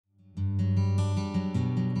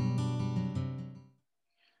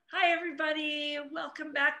everybody.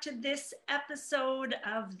 Welcome back to this episode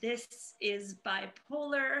of This is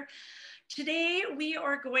Bipolar. Today, we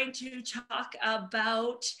are going to talk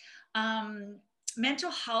about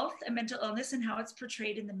mental health and mental illness and how it's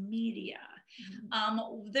portrayed in the media.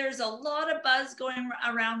 There's a lot of buzz going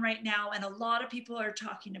around right now, and a lot of people are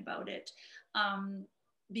talking about it.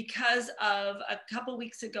 Because of a couple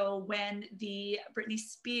weeks ago when the Britney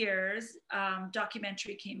Spears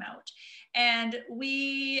documentary came out. And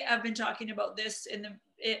we have been talking about this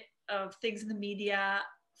of things in the media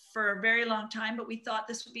for a very long time, but we thought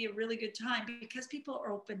this would be a really good time because people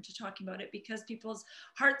are open to talking about it, because people's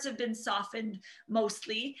hearts have been softened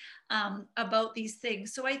mostly about these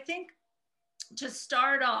things. So I think to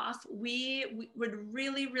start off, we would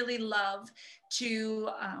really love to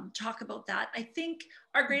talk about that. I think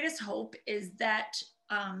our greatest hope is that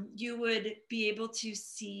you would be able to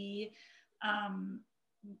see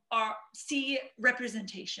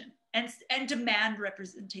representation and demand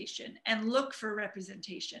representation and look for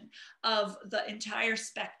representation of the entire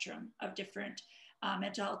spectrum of different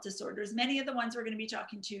mental health disorders. Many of the ones we're going to be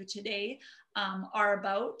talking to today are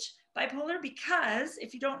about bipolar, because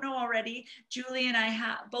if you don't know already, Julie and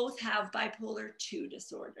I both have bipolar 2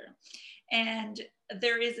 disorder. And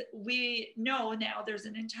we know now there's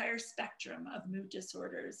an entire spectrum of mood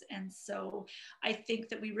disorders. And so I think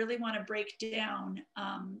that we really want to break down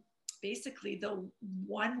basically the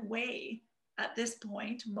one way at this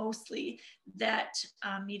point, mostly, that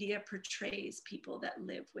media portrays people that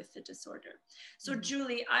live with the disorder. So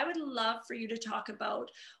Julie, I would love for you to talk about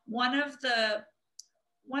one of the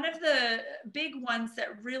big ones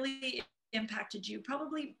that really impacted you,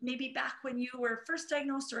 probably maybe back when you were first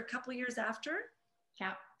diagnosed or a couple of years after.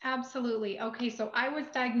 Yeah, absolutely. Okay, so I was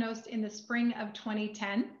diagnosed in the spring of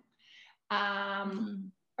 2010.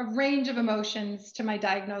 A range of emotions to my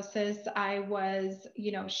diagnosis. I was,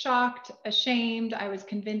 shocked, ashamed. I was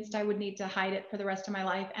convinced I would need to hide it for the rest of my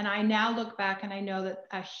life. And I now look back and I know that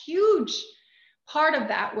a huge part of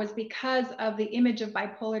that was because of the image of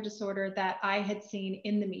bipolar disorder that I had seen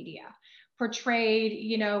in the media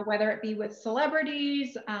portrayed, whether it be with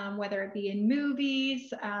celebrities, whether it be in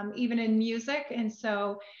movies, even in music. And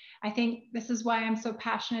so I think this is why I'm so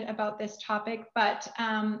passionate about this topic. But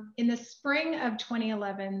in the spring of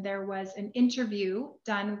 2011, there was an interview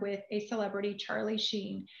done with a celebrity, Charlie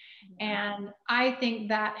Sheen. And I think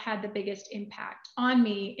that had the biggest impact on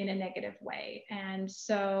me in a negative way. And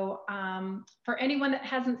so for anyone that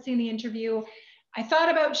hasn't seen the interview, I thought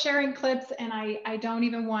about sharing clips, and I don't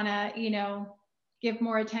even want to, give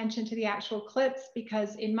more attention to the actual clips,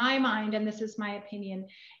 because in my mind, and this is my opinion,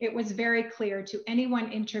 it was very clear to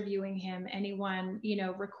anyone interviewing him, anyone,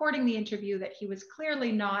 recording the interview, that he was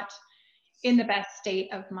clearly not in the best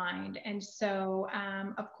state of mind. And so,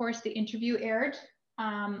 of course, the interview aired.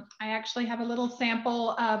 I actually have a little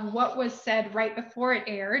sample of what was said right before it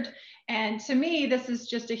aired. And to me, this is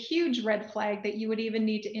just a huge red flag that you would even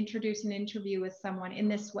need to introduce an interview with someone in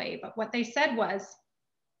this way. But what they said was,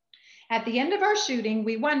 "At the end of our shooting,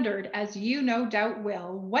 we wondered, as you no doubt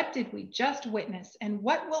will, what did we just witness and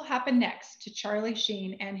what will happen next to Charlie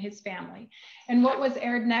Sheen and his family?" And what was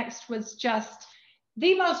aired next was just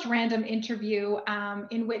the most random interview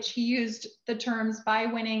in which he used the terms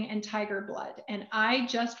 "bi-winning" and "tiger blood." And I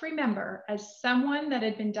just remember, as someone that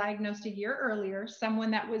had been diagnosed a year earlier, someone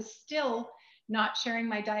that was still not sharing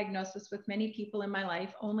my diagnosis with many people in my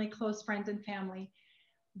life, only close friends and family,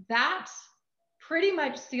 that pretty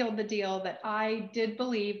much sealed the deal, that I did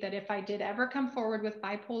believe that if I did ever come forward with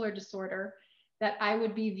bipolar disorder, that I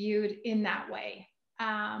would be viewed in that way.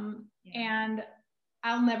 And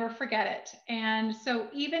I'll never forget it. And so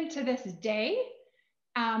even to this day,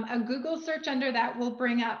 a Google search under that will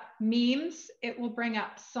bring up memes. It will bring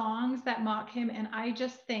up songs that mock him. And I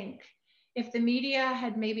just think if the media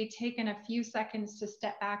had maybe taken a few seconds to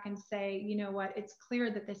step back and say, you know what, it's clear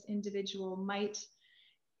that this individual might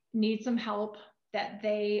need some help, that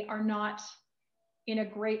they are not in a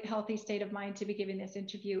great healthy state of mind to be giving this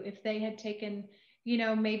interview. If they had taken,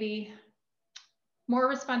 maybe more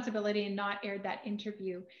responsibility and not aired that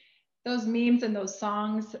interview, those memes and those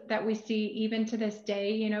songs that we see even to this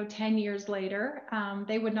day, 10 years later,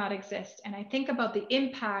 they would not exist. And I think about the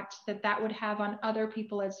impact that that would have on other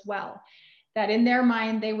people as well, that in their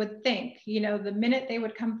mind, they would think, the minute they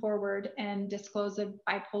would come forward and disclose a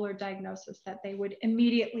bipolar diagnosis, that they would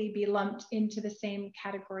immediately be lumped into the same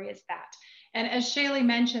category as that. And as Shaylee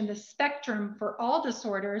mentioned, the spectrum for all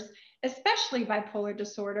disorders, especially bipolar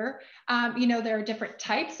disorder, there are different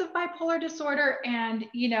types of bipolar disorder, and,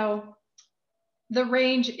 the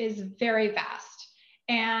range is very vast.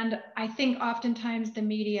 And I think oftentimes the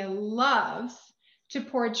media loves to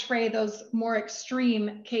portray those more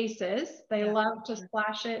extreme cases. They Yeah. love to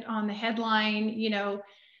splash it on the headline,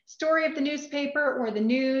 story of the newspaper or the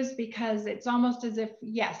news, because it's almost as if,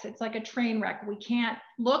 yes, it's like a train wreck. We can't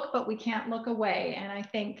look, but we can't look away. And I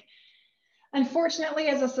think, unfortunately,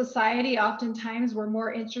 as a society, oftentimes we're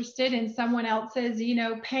more interested in someone else's,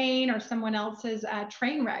 pain or someone else's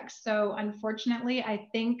train wreck. So unfortunately, I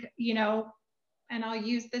think, and I'll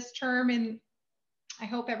use this term, and I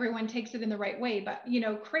hope everyone takes it in the right way, but,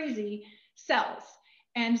 crazy sells.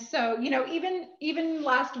 And so, even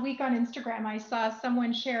last week on Instagram, I saw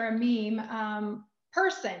someone share a meme,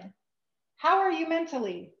 person, how are you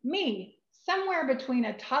mentally? Me, somewhere between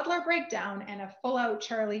a toddler breakdown and a full out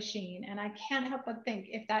Charlie Sheen. And I can't help but think,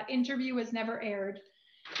 if that interview was never aired,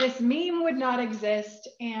 this meme would not exist.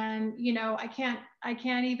 And, I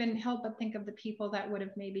can't even help but think of the people that would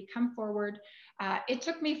have maybe come forward. It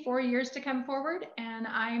took me 4 years to come forward. And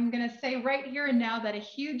I'm going to say right here and now that a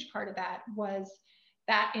huge part of that was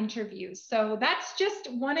that interview. So that's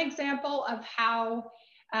just one example of how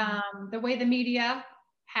the way the media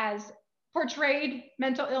has portrayed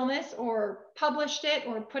mental illness or published it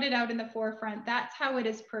or put it out in the forefront. That's how it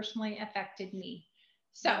has personally affected me.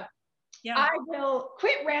 So yeah. I will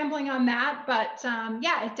quit rambling on that, but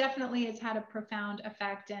it definitely has had a profound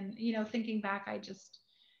effect. And, thinking back, I just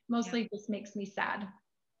mostly just makes me sad.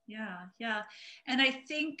 Yeah. And I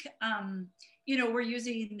think, we're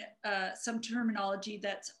using some terminology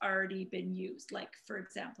that's already been used, like, for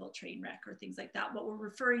example, train wreck or things like that. What we're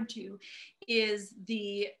referring to is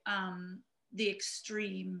the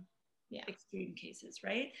extreme cases,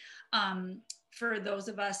 right? For those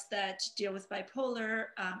of us that deal with bipolar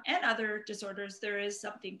and other disorders, there is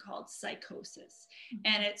something called psychosis.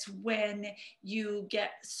 And it's when you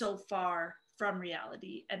get so far from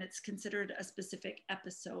reality and it's considered a specific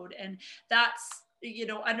episode. And that's,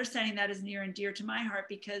 understanding that is near and dear to my heart,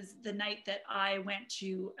 because the night that I went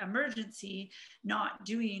to emergency, not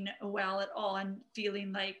doing well at all and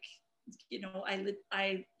feeling like,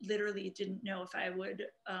 I literally didn't know if I would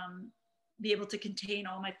be able to contain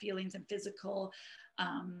all my feelings and physical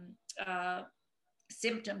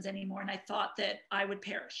symptoms anymore. And I thought that I would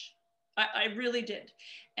perish. I really did.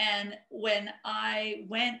 And when I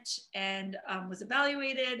went and was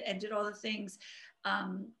evaluated and did all the things,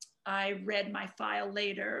 I read my file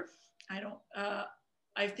later.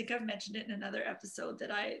 I think I've mentioned it in another episode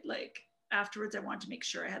that afterwards I wanted to make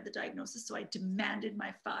sure I had the diagnosis. So I demanded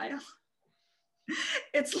my file.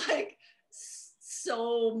 It's like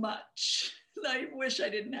so much. I wish I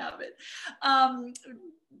didn't have it.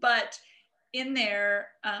 But in there,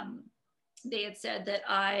 they had said that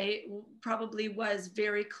I probably was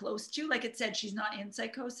very close to, like it said, she's not in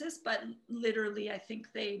psychosis, but literally, I think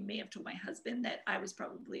they may have told my husband that I was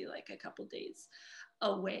probably like a couple days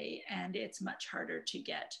away, and it's much harder to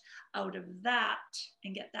get out of that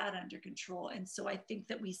and get that under control. And so I think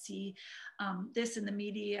that we see this in the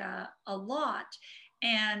media a lot.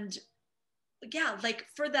 And like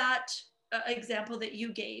for that example that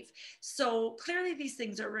you gave, so clearly these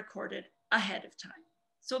things are recorded ahead of time.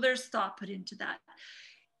 So there's thought put into that.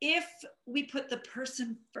 If we put the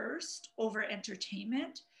person first over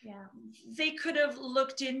entertainment, they could have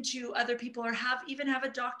looked into other people or even have a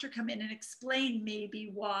doctor come in and explain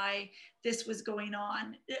maybe why this was going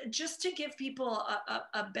on, just to give people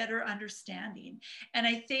a better understanding. And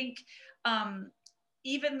I think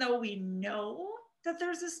even though we know that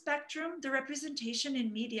there's a spectrum, the representation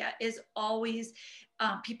in media is always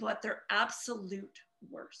people at their absolute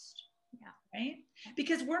worst. Right?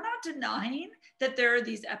 Because we're not denying that there are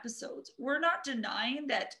these episodes. We're not denying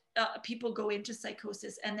that people go into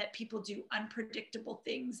psychosis and that people do unpredictable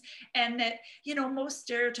things, and that, most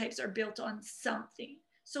stereotypes are built on something.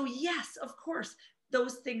 So yes, of course,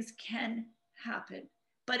 those things can happen.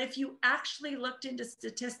 But if you actually looked into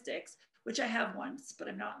statistics, which I have once, but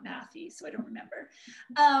I'm not mathy, so I don't remember,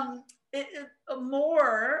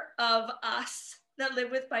 more of us that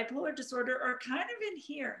live with bipolar disorder are kind of in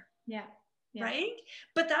here. Yeah. Right?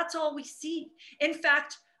 But that's all we see. In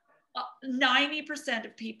fact, 90%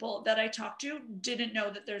 of people that I talked to didn't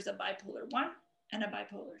know that there's a bipolar 1 and a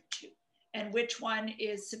bipolar 2, and which one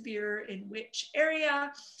is severe in which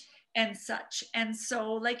area and such. And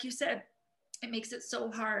so, like you said, it makes it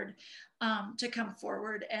so hard to come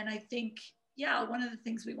forward. And I think, one of the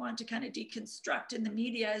things we want to kind of deconstruct in the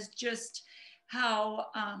media is just how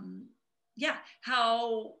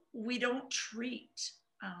we don't treat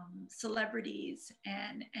celebrities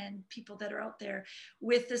and people that are out there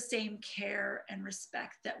with the same care and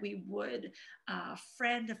respect that we would a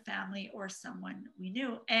friend, a family, or someone we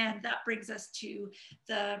knew. And that brings us to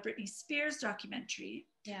the Britney Spears documentary.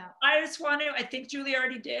 Yeah. I just want to, I think Julie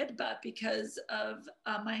already did, but because of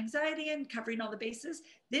my anxiety and covering all the bases,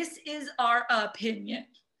 this is our opinion.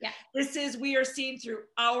 Yeah. This is, we are seeing through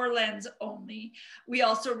our lens only. We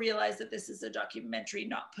also realize that this is a documentary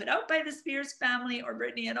not put out by the Spears family or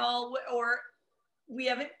Britney at all, or we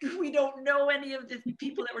don't know any of the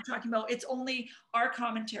people that we're talking about. It's only our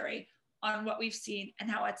commentary on what we've seen and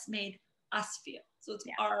how it's made us feel. So it's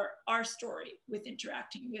our story with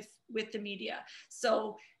interacting with the media.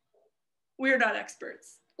 So we're not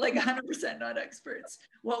experts, like 100% not experts.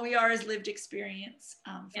 What we are is lived experience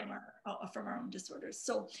from our own disorders.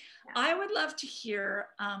 So I would love to hear,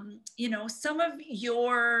 some of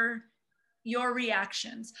your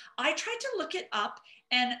reactions. I tried to look it up,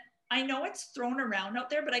 and I know it's thrown around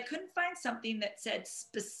out there, but I couldn't find something that said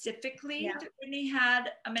specifically that Britney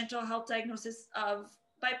had a mental health diagnosis of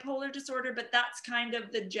bipolar disorder, but that's kind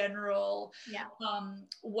of the general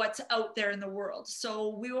what's out there in the world.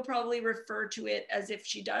 So we will probably refer to it as if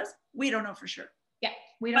she does. We don't know for sure. Yeah,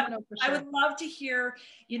 we don't know for sure. I would love to hear,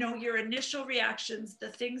 your initial reactions,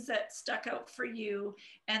 the things that stuck out for you,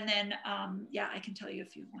 and then I can tell you a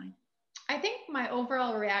few of mine. I think my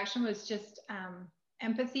overall reaction was just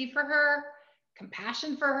empathy for her,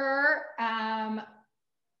 compassion for her.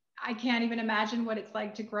 I can't even imagine what it's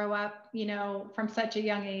like to grow up, from such a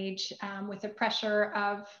young age with the pressure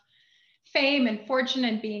of fame and fortune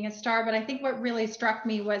and being a star. But I think what really struck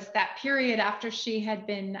me was that period after she had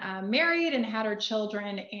been married and had her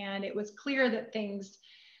children, and it was clear that things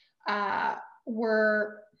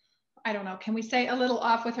were, I don't know, can we say a little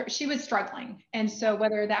off with her? She was struggling. And so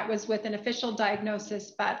whether that was with an official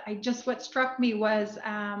diagnosis, but what struck me was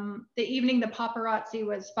the evening the paparazzi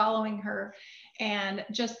was following her, and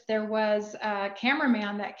just there was a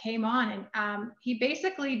cameraman that came on, and he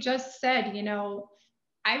basically just said,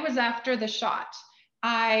 I was after the shot.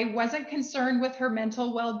 I wasn't concerned with her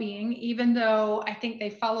mental well-being, even though I think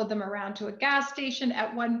they followed them around to a gas station.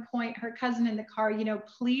 At one point, her cousin in the car,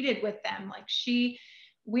 pleaded with them, like,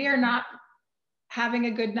 we are not having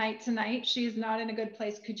a good night tonight. She is not in a good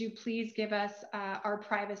place. Could you please give us our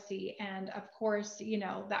privacy? And of course,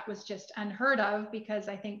 that was just unheard of, because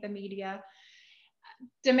I think the media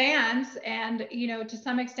demands, and to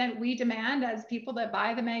some extent we demand, as people that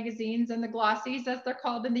buy the magazines and the glossies, as they're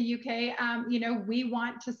called in the UK, we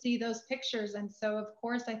want to see those pictures. And so of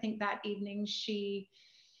course I think that evening she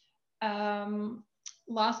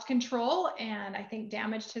lost control, and I think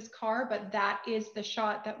damaged his car, but that is the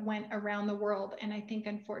shot that went around the world. And I think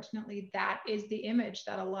unfortunately that is the image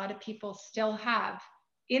that a lot of people still have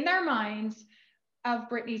in their minds of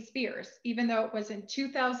Britney Spears, even though it was in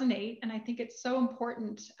 2008. And I think it's so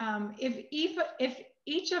important. If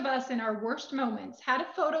each of us in our worst moments had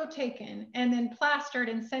a photo taken and then plastered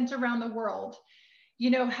and sent around the world,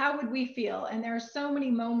 how would we feel? And there are so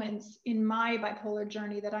many moments in my bipolar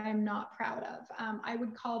journey that I am not proud of. I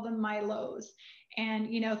would call them my lows. And,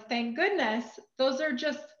 thank goodness, those are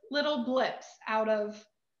just little blips out of,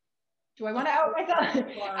 do I want to out myself?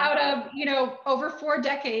 Out of, over 4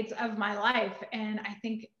 decades of my life. And I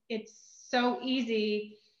think it's so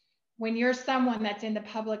easy when you're someone that's in the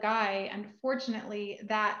public eye, unfortunately,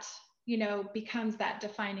 that, becomes that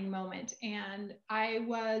defining moment. And I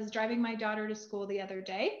was driving my daughter to school the other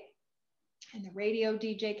day, and the radio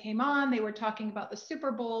DJ came on. They were talking about the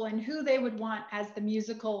Super Bowl and who they would want as the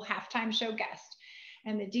musical halftime show guest.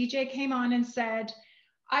 And the DJ came on and said,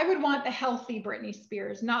 I would want the healthy Britney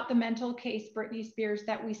Spears, not the mental case Britney Spears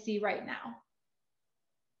that we see right now.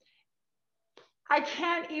 I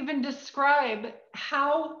can't even describe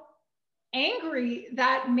how angry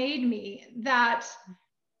that made me, that,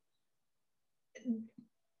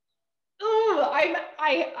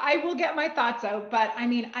 I will get my thoughts out, but I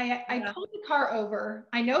mean, I pulled the car over.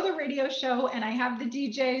 I know the radio show, and I have the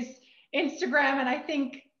DJ's Instagram, and I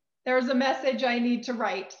think there's a message I need to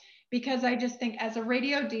write. Because I just think, as a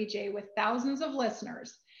radio DJ with thousands of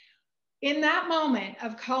listeners, in that moment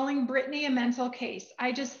of calling Britney a mental case,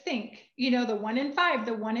 I just think, the 1 in 5,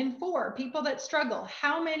 the 1 in 4 people that struggle,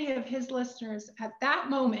 how many of his listeners at that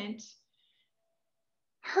moment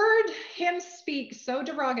heard him speak so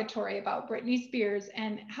derogatory about Britney Spears,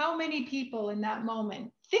 and how many people in that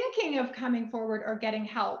moment thinking of coming forward or getting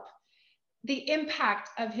help, the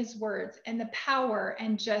impact of his words and the power,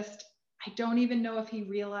 and just, I don't even know if he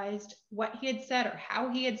realized what he had said or how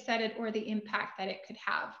he had said it, or the impact that it could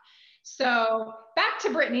have. So back to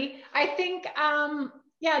Britney, I think,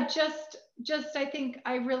 just, I think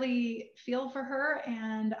I really feel for her,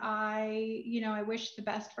 and I wish the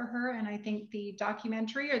best for her. And I think the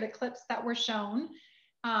documentary or the clips that were shown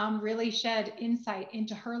really shed insight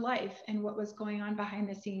into her life and what was going on behind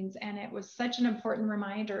the scenes. And it was such an important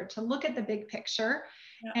reminder to look at the big picture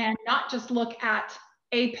Yeah. and not just look at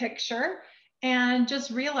a picture, and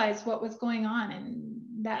just realize what was going on, and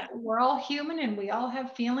that we're all human and we all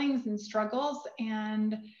have feelings and struggles.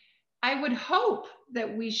 And I would hope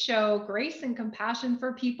that we show grace and compassion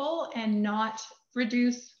for people and not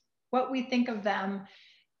reduce what we think of them,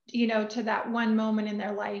 to that one moment in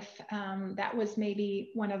their life that was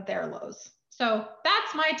maybe one of their lows. So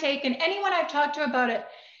that's my take. And anyone I've talked to about it,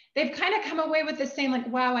 they've kind of come away with the same, like,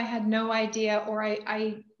 wow, I had no idea, or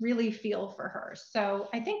I really feel for her. So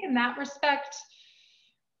I think in that respect,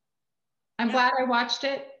 I'm glad I watched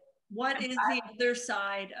it. What is the other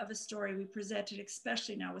side of a story we presented,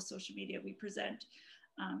 especially now with social media? We present,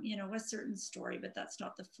 a certain story, but that's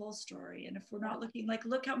not the full story. And if we're not looking, like,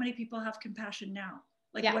 look how many people have compassion now.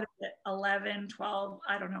 Like, what is it, 11, 12,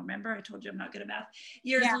 I don't know. Remember, I told you I'm not good at math.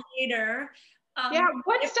 Years later.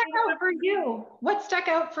 What stuck out for you? What stuck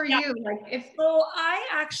out for you? So I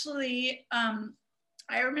actually,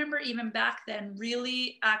 I remember even back then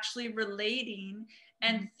really actually relating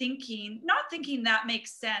and thinking, not thinking that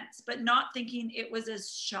makes sense, but not thinking it was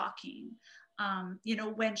as shocking,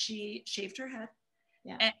 when she shaved her head.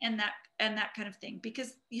 And that kind of thing,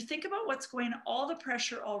 because you think about what's going on, all the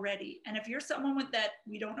pressure already. And if you're someone with that,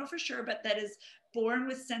 we don't know for sure, but that is born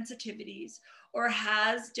with sensitivities or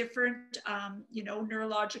has different,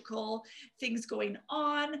 neurological things going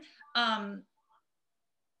on,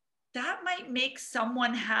 that might make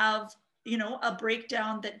someone have, a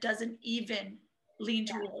breakdown that doesn't even lean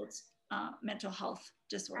towards mental health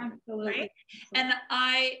disorder. Absolutely.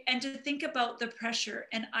 Right? And to think about the pressure,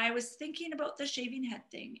 and I was thinking about the shaving head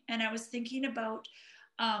thing, and I was thinking about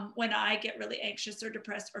when I get really anxious or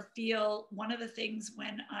depressed or feel, one of the things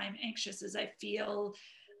when I'm anxious is I feel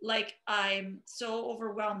like I'm so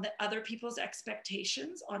overwhelmed that other people's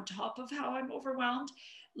expectations on top of how I'm overwhelmed,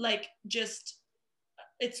 like, just,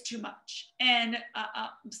 it's too much. And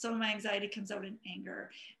some of my anxiety comes out in anger.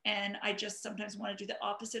 And I just sometimes want to do the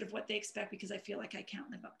opposite of what they expect because I feel like I can't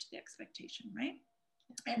live up to the expectation, right?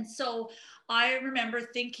 And so I remember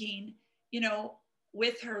thinking,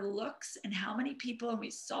 with her looks and how many people, and we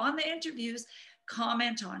saw in the interviews,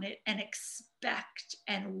 comment on it and expect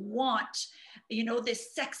and want,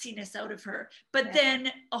 this sexiness out of her. But then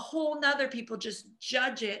a whole nother people just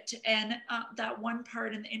judge it. And that one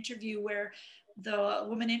part in the interview where the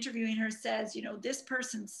woman interviewing her says, this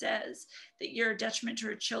person says that you're a detriment to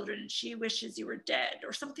her children and she wishes you were dead,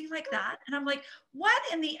 or something like that. And I'm like, what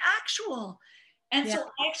in the actual? And so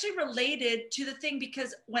I actually related to the thing,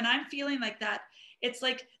 because when I'm feeling like that, it's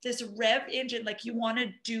like this rev engine, like you want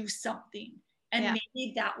to do something. And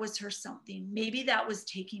maybe that was her something. Maybe that was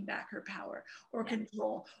taking back her power or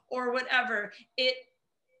control or whatever. It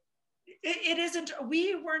isn't,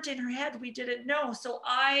 we weren't in her head, we didn't know. So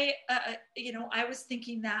I was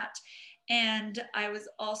thinking that. And I was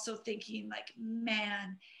also thinking, like,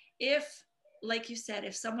 man, if, like you said,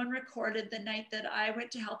 if someone recorded the night that I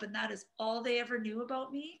went to help and that is all they ever knew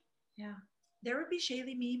about me, there would be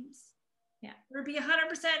Shaylee memes. There would be 100%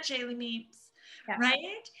 Shaylee memes,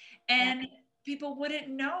 right? And people wouldn't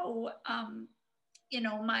know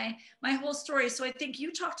my whole story. So I think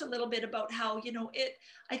you talked a little bit about how,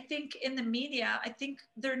 I think in the media, I think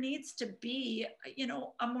there needs to be,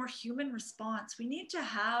 a more human response. We need to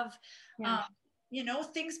have,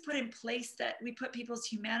 things put in place that we put people's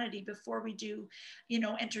humanity before we do,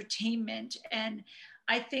 entertainment. And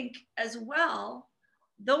I think as well,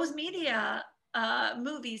 those media,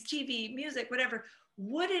 movies, TV, music, whatever,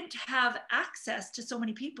 wouldn't have access to so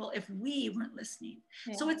many people if we weren't listening.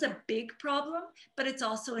 So it's a big problem, but it's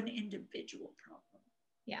also an individual problem.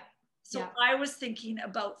 So I was thinking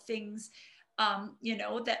about things,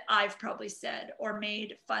 that I've probably said or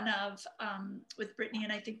made fun of with Brittany.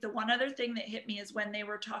 And I think the one other thing that hit me is when they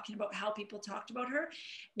were talking about how people talked about her.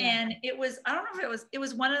 And it was, I don't know if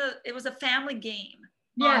it was a family game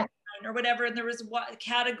or whatever. And there was what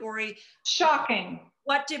category? Shocking.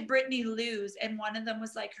 What did Brittany lose? And one of them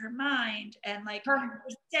was like her mind and like her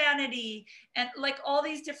sanity and like all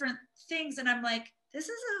these different things. And I'm like, this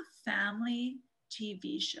is a family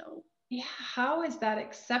TV show. Yeah. How is that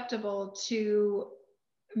acceptable to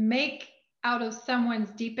make out of someone's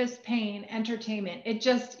deepest pain entertainment? It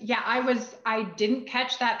just, I didn't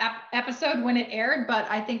catch that episode when it aired, but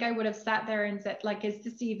I think I would have sat there and said, like, is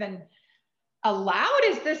this even allowed?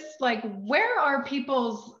 Is this, like, where are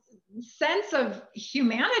people's sense of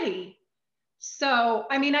humanity? So,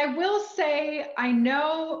 I mean, I will say, I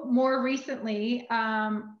know more recently,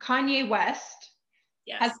 Kanye West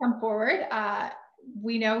has come forward.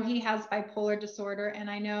 We know he has bipolar disorder.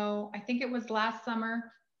 And I think it was last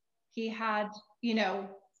summer, he had, you know,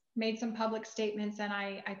 made some public statements. And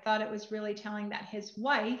I thought it was really telling that his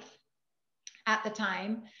wife at the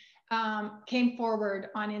time came forward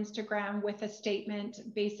on Instagram with a statement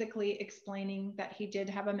basically explaining that he did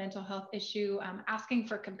have a mental health issue, asking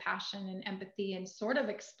for compassion and empathy, and sort of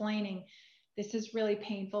explaining this is really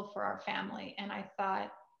painful for our family. And I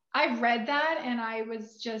thought, I read that and I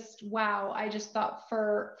was just, wow. I just thought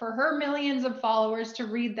for her millions of followers to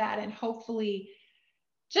read that and hopefully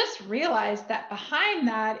just realize that behind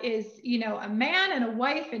that is, you know, a man and a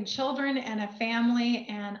wife and children and a family.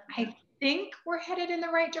 And I think we're headed in the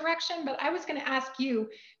right direction. But I was going to ask you,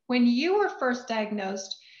 when you were first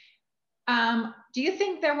diagnosed, do you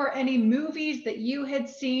think there were any movies that you had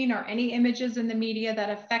seen or any images in the media that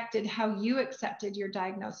affected how you accepted your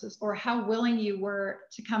diagnosis or how willing you were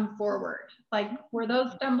to come forward? Like, were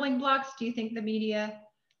those stumbling blocks? Do you think the media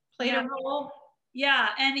played a role? Yeah,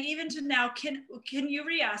 and even to now, can you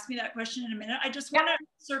re-ask me that question in a minute? I just want to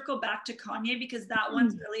circle back to Kanye because that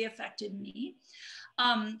one's really affected me.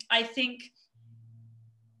 I think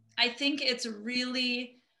it's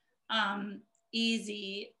really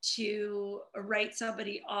easy to write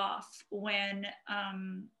somebody off when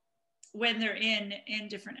they're in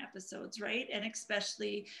different episodes, right? And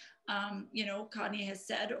especially, you know, Kanye has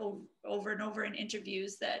said over and over in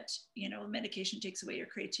interviews that, you know, medication takes away your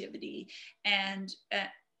creativity and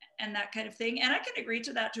that kind of thing. And I can agree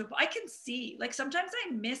to that too. I can see, like, sometimes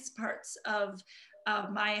I miss parts of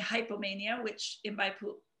my hypomania, which in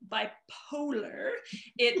bipolar,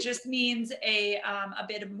 it just means a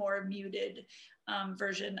bit of more muted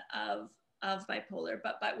version of bipolar.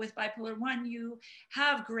 But with bipolar 1, you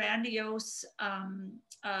have grandiose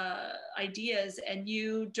ideas and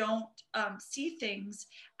you don't see things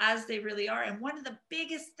as they really are. And one of the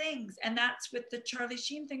biggest things, and that's with the Charlie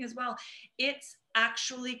Sheen thing as well, it's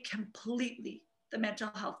actually completely the mental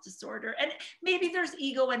health disorder. And maybe there's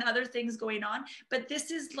ego and other things going on, but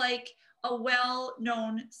this is like a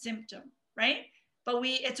well-known symptom, right? But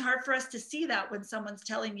it's hard for us to see that when someone's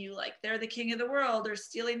telling you like they're the king of the world or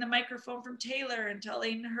stealing the microphone from Taylor and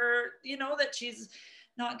telling her, you know, that she's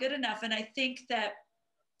not good enough. And I think that,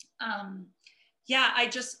 yeah, I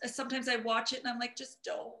just, sometimes I watch it and I'm like, just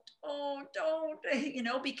don't, you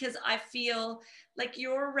know, because I feel like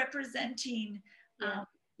you're representing,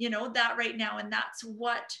 you know, that right now. And that's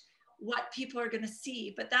what people are going to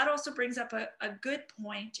see. But that also brings up a good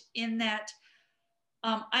point in that,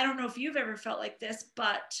 I don't know if you've ever felt like this,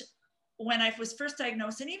 but when I was first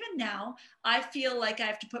diagnosed, and even now, I feel like I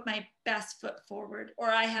have to put my best foot forward, or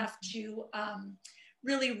I have to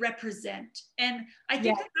really represent. And I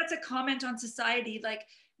think that's a comment on society. Like,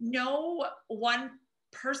 no one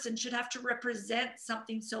person should have to represent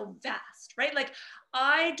something so vast, right? Like,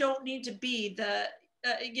 I don't need to be the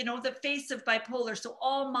you know, the face of bipolar. So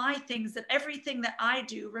all my things, that everything that I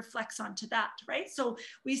do reflects onto that, right? So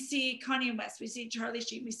we see Kanye West, we see Charlie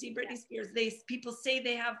Sheen, we see Britney Spears. People say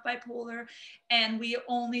they have bipolar, and we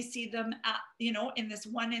only see them at, you know, in this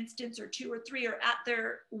one instance or two or three, or at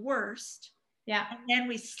their worst. Yeah. And then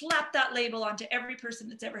we slap that label onto every person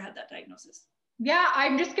that's ever had that diagnosis. Yeah,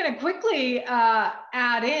 I'm just going to quickly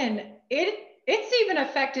add in, it's even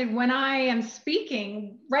affected when I am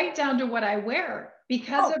speaking, right down to what I wear.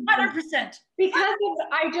 Because of 100%.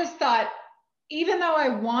 I just thought, even though I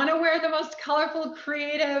want to wear the most colorful,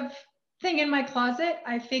 creative thing in my closet,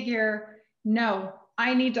 I figure, no,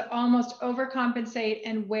 I need to almost overcompensate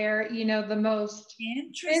and wear, you know, the most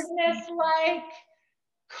business-like,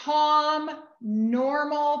 calm,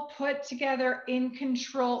 normal, put together, in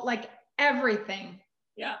control, like everything.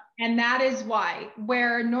 Yeah. And that is why,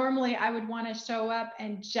 where normally I would want to show up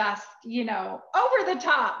and just, you know, over the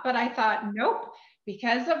top. But I thought, nope,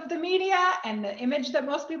 because of the media and the image that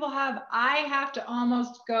most people have, I have to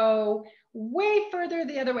almost go way further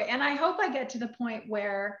the other way. And I hope I get to the point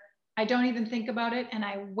where I don't even think about it and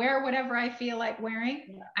I wear whatever I feel like wearing.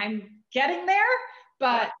 Yeah. I'm getting there,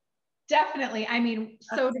 but definitely, I mean,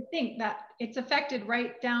 so to think that it's affected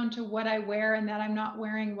right down to what I wear, and that I'm not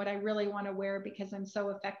wearing what I really want to wear because I'm so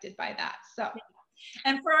affected by that. So,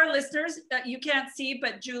 and for our listeners, you can't see,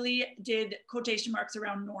 but Julie did quotation marks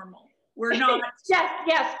around normal. We're not.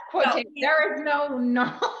 yes, quotation. No, there is no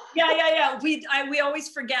normal. Yeah. We always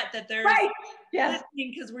forget that there's yes,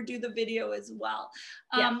 because we do the video as well.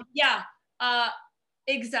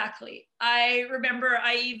 Exactly. I remember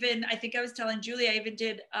I think I was telling Julie, I even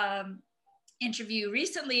did interview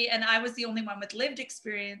recently, and I was the only one with lived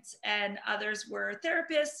experience, and others were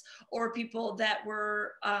therapists or people that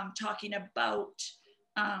were talking about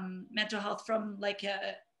mental health from like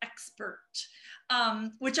a expert,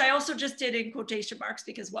 which I also just did in quotation marks,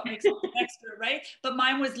 because what makes an expert, right? But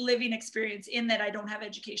mine was living experience, in that I don't have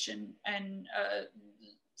education and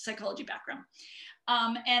psychology background.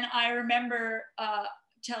 And I remember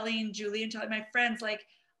telling Julie and telling my friends, like,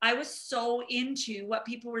 I was so into what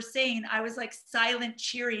people were saying. I was like silent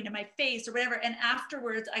cheering in my face or whatever. And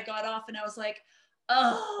afterwards I got off and I was like,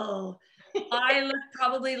 oh, I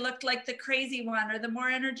probably looked like the crazy one or the more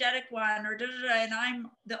energetic one, or and I'm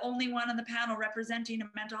the only one on the panel representing a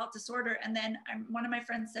mental health disorder. And then one of my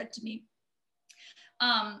friends said to me,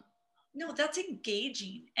 no, that's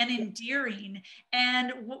engaging and endearing.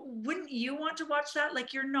 And wouldn't you want to watch that?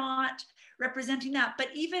 Like, you're not representing that. But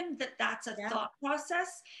even that's a thought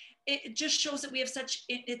process, it just shows that we have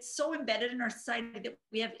it's so embedded in our society that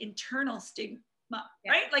we have internal stigma,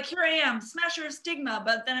 right? Like, here I am, smasher of stigma,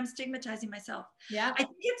 but then I'm stigmatizing myself. I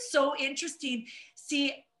think it's so interesting.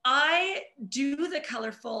 See, I do the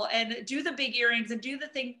colorful and do the big earrings and do the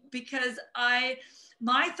thing because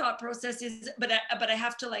my thought process is, but I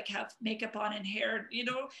have to like have makeup on and hair, you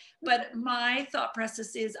know, but my thought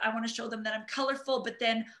process is I want to show them that I'm colorful, but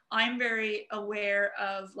then I'm very aware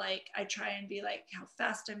of, like, I try and be like how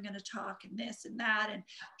fast I'm going to talk and this and that, and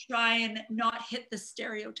try and not hit the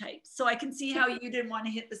stereotypes. So I can see how you didn't want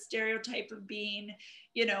to hit the stereotype of being,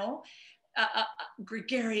 you know,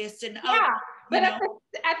 gregarious and but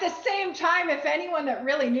at the same time, if anyone that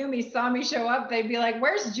really knew me saw me show up, they'd be like,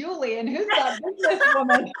 where's Julie and who's that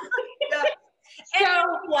businesswoman? Yeah. So, and you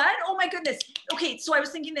know what? Oh my goodness. Okay, so I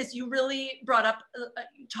was thinking this. You really brought up,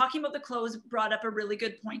 talking about the clothes brought up a really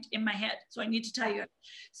good point in my head. So I need to tell you.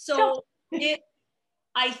 So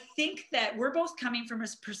I think that we're both coming from a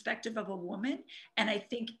perspective of a woman. And I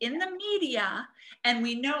think in the media, and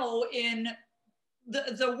we know in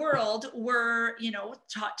the world, we're, you know,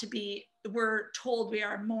 taught to be, we're told we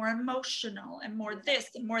are more emotional and more this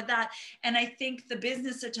and more that. And I think the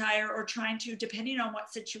business attire, or trying to, depending on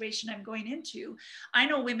what situation I'm going into, I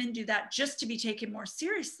know women do that just to be taken more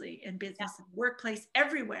seriously in business, workplace,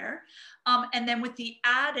 everywhere. And then with the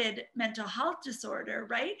added mental health disorder,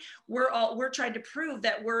 right? We're trying to prove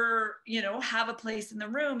that we're, you know, have a place in the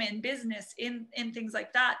room, in business, in things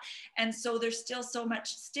like that. And so there's still so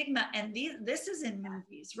much stigma. And this is in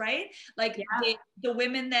movies, right? Like the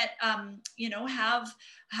women that, you know, have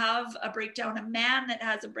a breakdown, a man that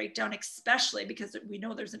has a breakdown, especially because we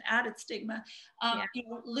know there's an added stigma, you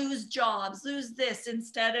know, lose jobs, lose this,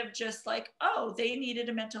 instead of just like, oh, they needed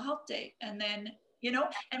a mental health day. And then, you know,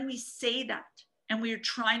 and we say that, and we're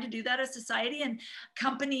trying to do that as society, and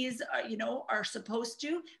companies, you know, are supposed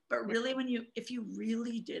to, but really if you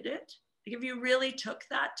really did it, like if you really took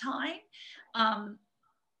that time,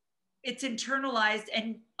 it's internalized,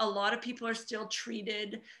 and a lot of people are still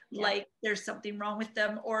treated like there's something wrong with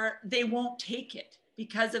them, or they won't take it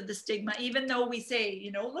because of the stigma, even though we say,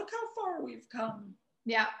 you know, look how far we've come.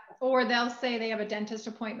 Yeah. Or they'll say they have a dentist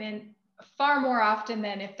appointment far more often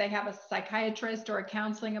than if they have a psychiatrist or a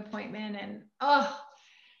counseling appointment. And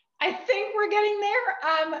I think we're getting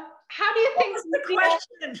there. How do you think? What was the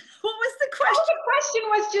question? What was the question? The question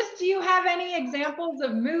was just, do you have any examples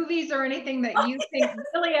of movies or anything that you think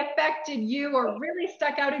really affected you or really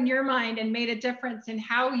stuck out in your mind and made a difference in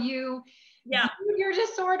how you viewed your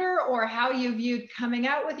disorder, or how you viewed coming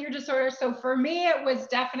out with your disorder? So for me, it was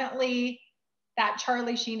definitely that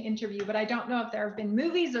Charlie Sheen interview, but I don't know if there have been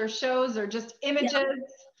movies or shows or just images.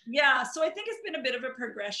 Yeah, so I think it's been a bit of a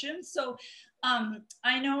progression. So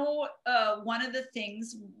I know one of the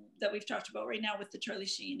things that we've talked about right now with the Charlie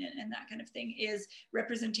Sheen and that kind of thing is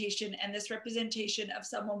representation, and this representation of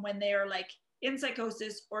someone when they are like in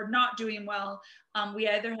psychosis or not doing well. We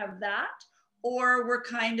either have that, or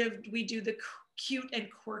we do the cute and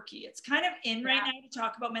quirky. It's kind of in right now to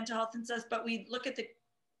talk about mental health and stuff, but we look at the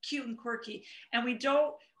cute and quirky, and we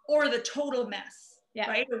don't, or the total mess.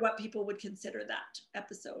 Right? Or what people would consider that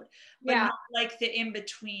episode, but not like the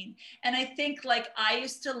in-between. And I think, like, I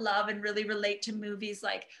used to love and really relate to movies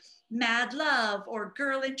like Mad Love or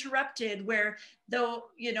Girl Interrupted, where, though,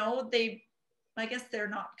 you know, I guess they're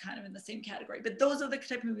not kind of in the same category, but those are the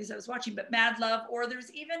type of movies I was watching. But Mad Love, or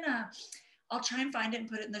there's even I'll try and find it and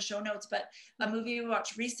put it in the show notes, but a movie we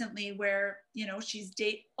watched recently where, you know,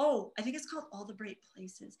 I think it's called All the Bright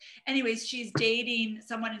Places. Anyways, she's dating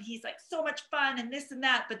someone and he's like so much fun and this and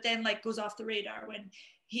that, but then like goes off the radar when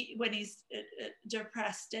he's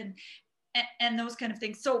depressed and those kind of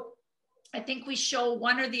things. So I think we show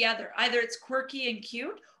one or the other. Either it's quirky and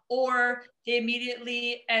cute, or they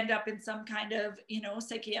immediately end up in some kind of,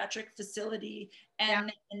 psychiatric facility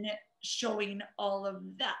and then showing all of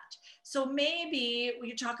that. So maybe we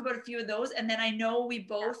could talk about a few of those. And then I know we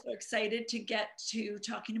both are excited to get to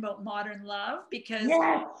talking about modern love, because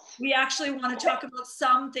we actually want to talk about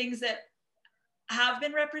some things that have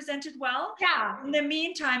been represented well. In the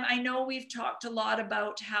meantime, I know we've talked a lot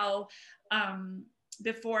about how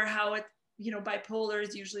before how it, bipolar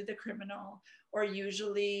is usually the criminal, or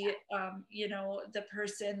usually, the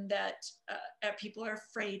person that people are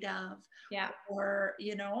afraid of, or,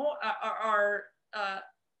 are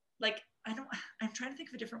like, I'm trying to think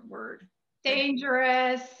of a different word.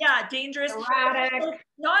 Dangerous. Yeah, dangerous. Erratic.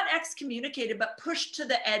 Not excommunicated, but pushed to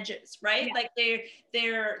the edges, right? Like they're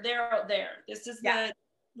out there. This is the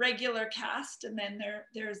regular cast, and then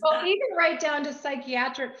there's that. Even right down to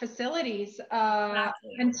psychiatric facilities,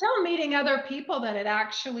 until meeting other people that had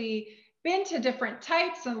actually been to different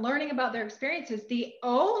types and learning about their experiences, the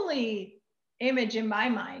only image in my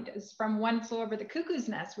mind is from One Flew Over the Cuckoo's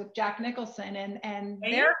Nest with Jack Nicholson and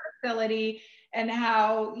their facility, and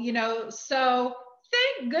how, so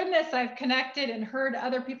thank goodness I've connected and heard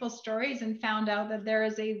other people's stories and found out that there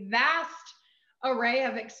is a vast array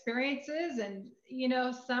of experiences, and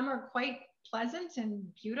some are quite pleasant and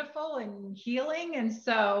beautiful and healing. And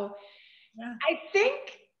so I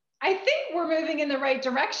think we're moving in the right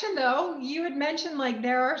direction, though. You had mentioned like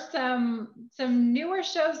there are some newer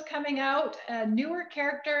shows coming out, newer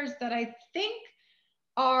characters that I think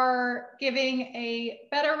are giving a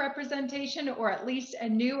better representation, or at least a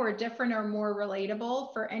new or different or more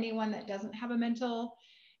relatable for anyone that doesn't have a mental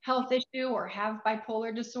health issue or have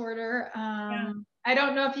bipolar disorder. I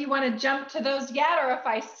don't know if you want to jump to those yet, or if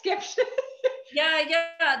I skipped.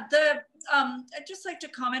 I'd just like to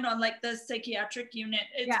comment on like the psychiatric unit.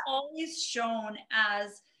 It's always shown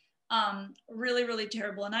as really, really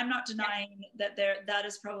terrible. And I'm not denying that that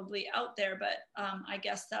is probably out there, but I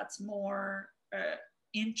guess that's more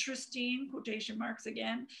interesting, quotation marks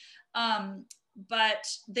again. But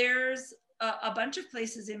there's a bunch of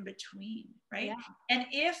places in between, right? And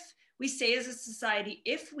if we say as a society,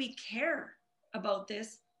 if we care about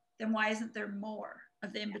this, then why isn't there more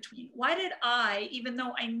of the in-between? Why did I, even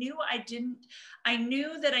though I knew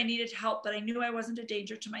that I needed help, but I knew I wasn't a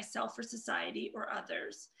danger to myself or society or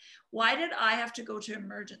others, why did I have to go to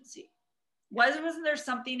emergency? Wasn't there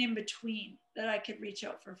something in between that I could reach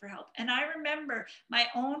out for help? And I remember my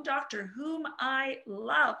own doctor, whom I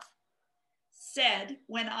love, said,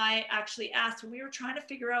 when I actually asked, when we were trying to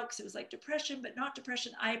figure out, because it was like depression, but not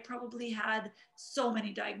depression, I probably had so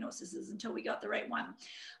many diagnoses until we got the right one,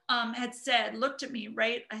 had said, looked at me,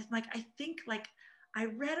 right? I'm like, I think like I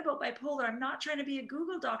read about bipolar. I'm not trying to be a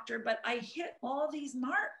Google doctor, but I hit all these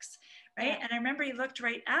marks, right? And I remember he looked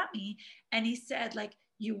right at me and he said, like,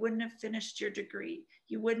 you wouldn't have finished your degree.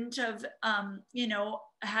 You wouldn't have,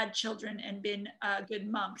 had children and been a good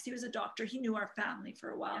mom. Because he was a doctor. He knew our family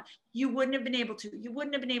for a while. You wouldn't have been able to. You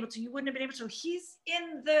wouldn't have been able to. You wouldn't have been able to. He's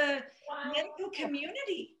in the medical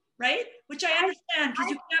community, right? Which I understand,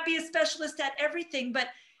 because you can't be a specialist at everything. But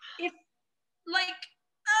if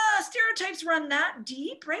stereotypes run that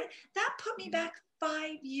deep, right? That put me back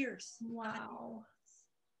 5 years. Wow.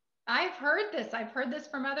 I've heard this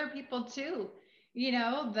from other people too.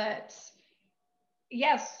 That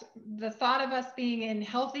yes, the thought of us being in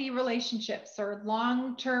healthy relationships or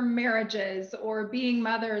long-term marriages or being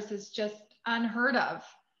mothers is just unheard of.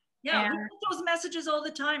 Yeah, we get those messages all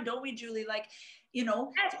the time, don't we, Julie? Like,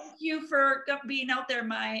 thank you for being out there.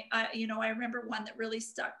 I remember one that really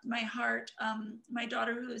stuck my heart. My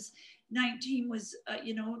daughter, who's 19, was,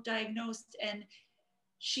 diagnosed, and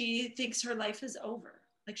she thinks her life is over.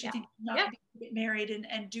 Like she thinks she's not going to get married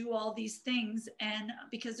and do all these things, and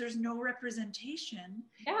because there's no representation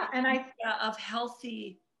of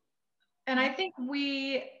healthy. And I think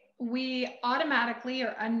we automatically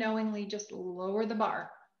or unknowingly just lower the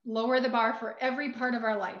bar for every part of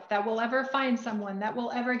our life, that we'll ever find someone, that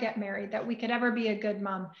we'll ever get married, that we could ever be a good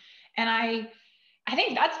mom. And I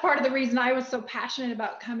think that's part of the reason I was so passionate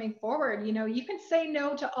about coming forward. You can say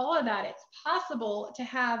no to all of that. It's possible to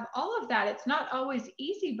have all of that. It's not always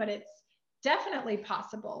easy, but it's definitely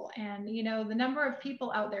possible. And, the number of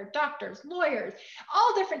people out there, doctors, lawyers,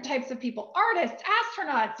 all different types of people, artists,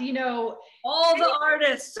 astronauts, all the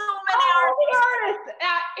artists, so many artists.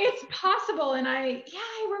 It's possible. And I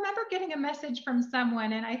remember getting a message from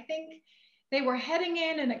someone, and I think they were heading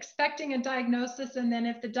in and expecting a diagnosis. And then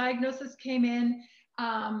if the diagnosis came in,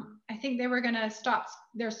 I think they were going to stop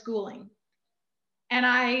their schooling. And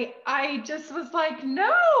I just was like,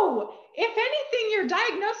 no, if anything, your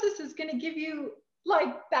diagnosis is going to give you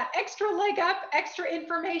like that extra leg up, extra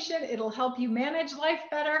information. It'll help you manage life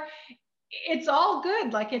better. It's all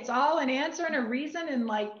good. Like it's all an answer and a reason, and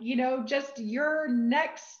like, you know, just your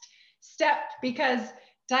next step. Because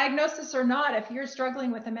diagnosis or not, if you're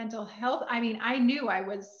struggling with a mental health, I mean, I knew I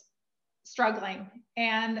was struggling.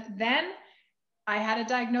 And then I had a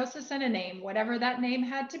diagnosis and a name, whatever that name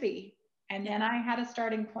had to be. And then I had a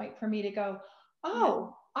starting point for me to go,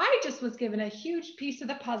 oh, I just was given a huge piece of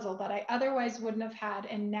the puzzle that I otherwise wouldn't have had.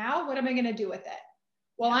 And now what am I going to do with it?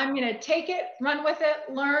 Well, I'm going to take it, run with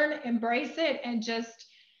it, learn, embrace it, and just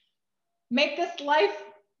make this life,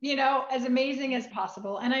 you know, as amazing as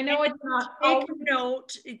possible. And I know it's not. Take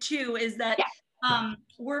note too is that yeah.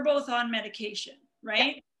 We're both on medication,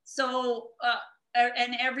 right? Yeah. So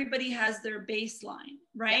and everybody has their baseline,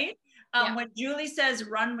 right? Yeah. When Julie says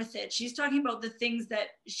run with it, she's talking about the things that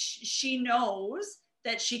she knows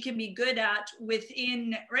that she can be good at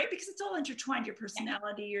within, right? Because it's all intertwined, your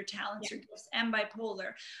personality, your talents, your gifts, and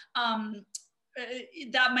bipolar.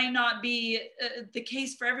 That might not be the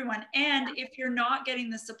case for everyone. And if you're not getting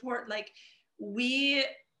the support, like we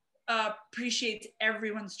appreciate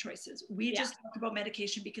everyone's choices. We just talk about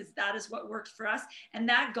medication because that is what worked for us. And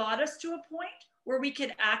that got us to a point where we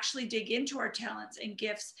could actually dig into our talents and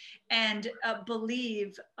gifts and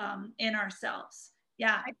believe in ourselves.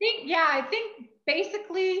 Yeah. I think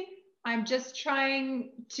basically I'm just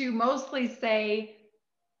trying to mostly say,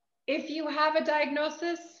 if you have a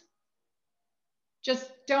diagnosis,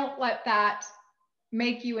 just don't let that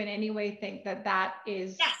make you in any way think that that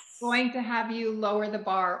is going to have you lower the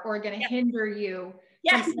bar or going to hinder you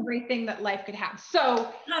from everything that life could have.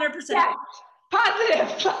 So 100%.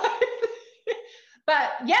 Positive.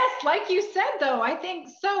 But yes, like you said, though, I think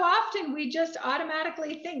so often we just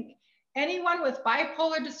automatically think anyone with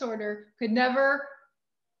bipolar disorder could never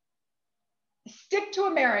stick to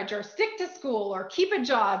a marriage or stick to school or keep a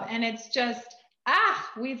job. And it's just,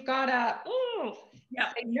 we've got to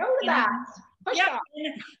say no to that.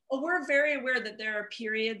 And we're very aware that there are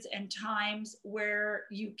periods and times where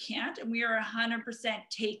you can't, and we are 100%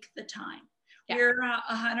 take the time. We're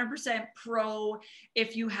 100% pro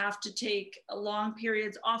if you have to take long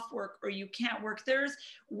periods off work or you can't work.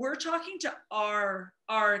 We're talking to our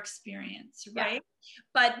experience, right?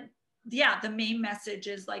 But the main message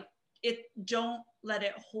is like, don't let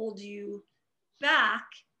it hold you back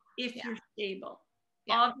if you're stable.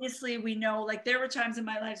 Obviously, we know, like, there were times in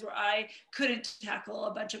my lives where I couldn't tackle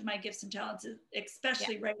a bunch of my gifts and talents,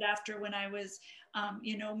 especially right after when I was,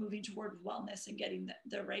 moving toward wellness and getting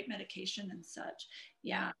the right medication and such.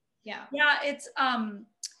 It's, and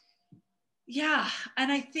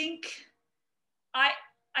I think,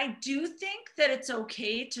 I do think that it's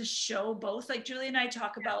okay to show both. Like Julie and I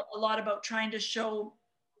talk about a lot about trying to show,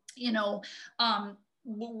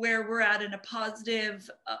 where we're at in a positive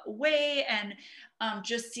way, and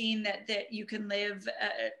just seeing that you can live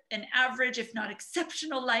an average, if not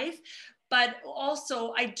exceptional life. But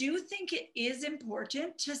also, I do think it is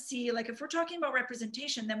important to see, like, if we're talking about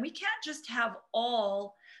representation, then we can't just have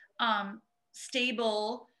all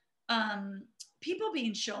stable people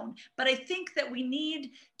being shown. But I think that we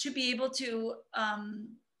need to be able to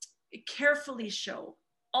carefully show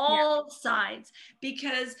all sides,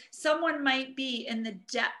 because someone might be in the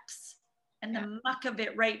depths and the muck of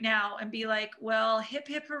it right now and be like, well, hip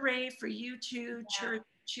hip hooray for you two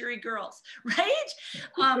cheery girls, right?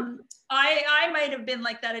 I might have been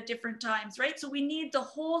like that at different times, right? So we need the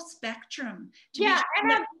whole spectrum to be sure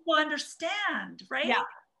that people understand, right?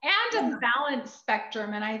 And a balanced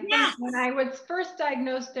spectrum. And I think when I was first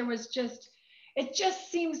diagnosed, it just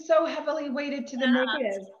seemed so heavily weighted to the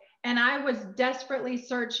negative. And I was desperately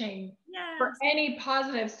searching for any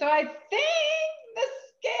positive. So I think the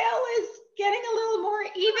scale is getting a little more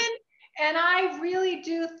even. And I really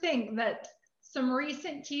do think that some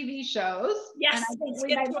recent TV shows, and I think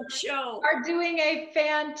we are doing a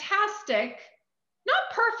fantastic, not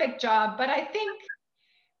perfect job, but I think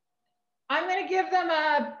I'm going to give them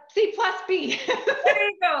a C plus B. There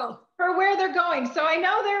you go. For where they're going. So I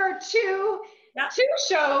know there are two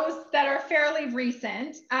shows that are fairly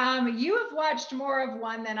recent. You have watched more of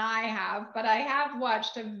one than I have, but I have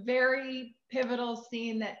watched a very pivotal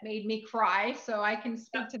scene that made me cry. So I can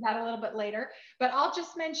speak to that a little bit later. But I'll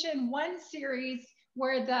just mention one series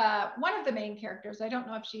where one of the main characters, I don't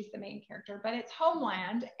know if she's the main character, but it's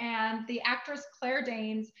Homeland, and the actress Claire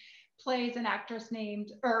Danes plays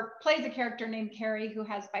a character named Carrie who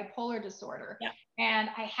has bipolar disorder. And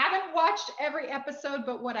I haven't watched every episode,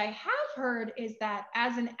 but what I have heard is that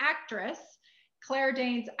as an actress, Claire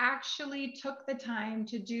Danes actually took the time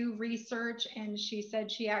to do research, and she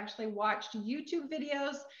said she actually watched YouTube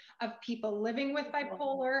videos of people living with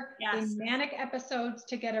bipolar, Yes. in manic episodes,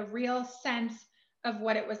 to get a real sense of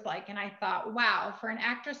what it was like. And I thought, wow, for an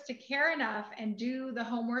actress to care enough and do the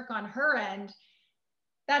homework on her end,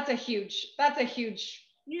 that's a huge,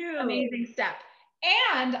 amazing step.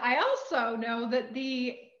 And I also know that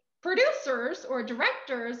the producers or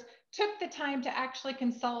directors took the time to actually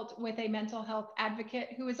consult with a mental health advocate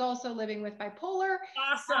who is also living with bipolar.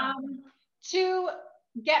 Awesome. To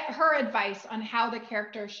get her advice on how the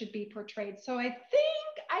character should be portrayed. So I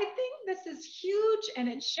think this is huge, and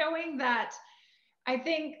it's showing that I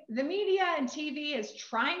think the media and TV is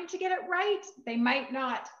trying to get it right. They might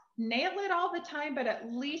not nail it all the time, but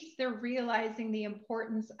at least they're realizing the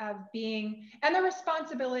importance of being, and the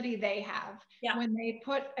responsibility they have when they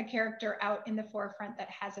put a character out in the forefront that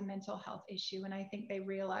has a mental health issue. And I think they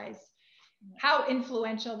realize how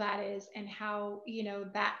influential that is, and how, you know,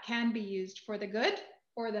 that can be used for the good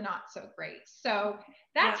or the not so great. So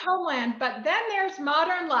that's Homeland. But then there's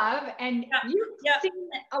Modern Love, and you've seen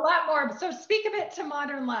a lot more. So speak a bit to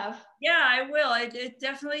Modern Love. Yeah, I will. I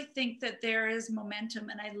definitely think that there is momentum,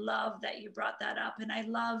 and I love that you brought that up. And I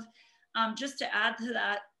love, just to add to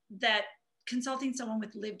that, that consulting someone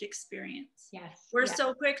with lived experience. Yes. We're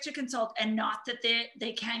so quick to consult, and not that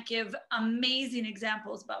they can't give amazing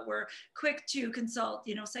examples, but we're quick to consult,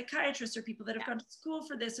 you know, psychiatrists or people that have gone to school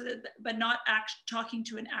for this, but not talking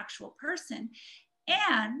to an actual person.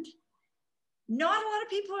 And not a lot of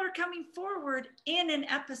people are coming forward in an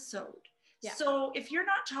episode. So if you're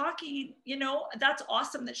not talking, you know, that's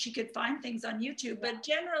awesome that she could find things on YouTube, but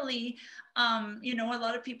generally, you know, a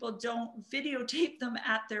lot of people don't videotape them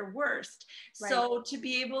at their worst. So to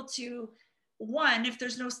be able to, one, if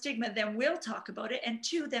there's no stigma, then we'll talk about it. And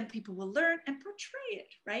two, then people will learn and portray it,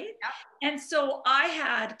 right? And so I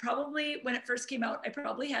had probably, when it first came out, I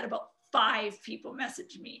probably had about 5 people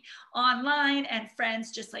message me online, and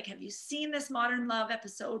friends just like, have you seen this Modern Love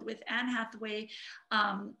episode with Anne Hathaway?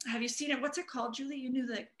 Have you seen it? What's it called, Julie? You knew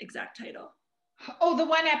the exact title. Oh, the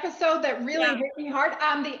one episode that really hit me hard.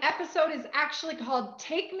 The episode is actually called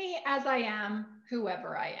Take Me As I Am,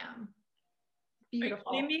 Whoever I Am.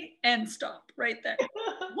 Beautiful. Me and stop right there.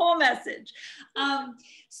 Whole message.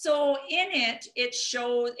 So in it,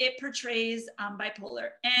 it portrays bipolar,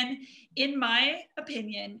 and in my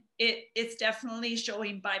opinion, it's definitely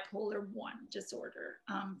showing bipolar 1 disorder,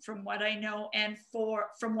 from what I know, and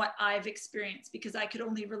from what I've experienced, because I could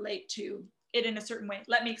only relate to it in a certain way.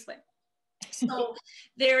 Let me explain. So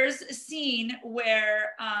there's a scene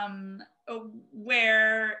where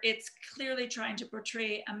it's clearly trying to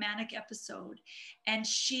portray a manic episode, and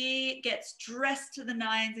she gets dressed to the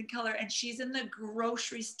nines in color, and she's in the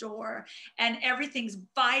grocery store, and everything's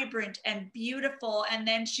vibrant and beautiful, and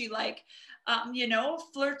then she like you know,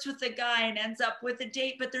 flirts with the guy and ends up with a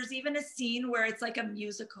date. But there's even a scene where it's like a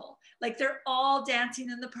musical, like they're all dancing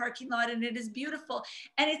in the parking lot, and it is beautiful.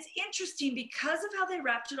 And it's interesting because of how they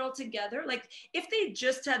wrapped it all together. Like if they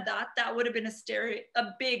just had that would have been a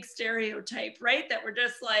big stereotype, right? That we're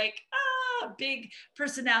just like, big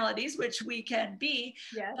personalities, which we can be.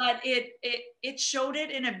 But it showed it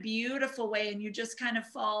in a beautiful way, and you just kind of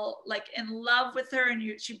fall like in love with her,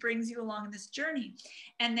 and she brings you along in this journey.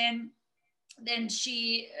 And then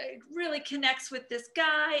she really connects with this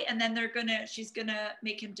guy, and then she's gonna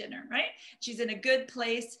make him dinner, right? She's in a good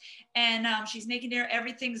place, and she's making dinner,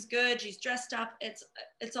 everything's good, she's dressed up,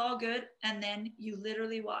 it's all good. And then you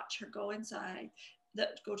literally watch her go inside,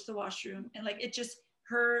 go to the washroom, and like it just,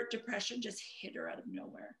 her depression just hit her out of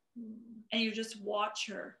nowhere. And you just watch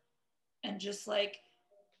her, and just like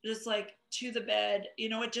to the bed, you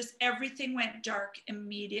know, it just, everything went dark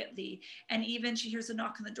immediately. And even she hears a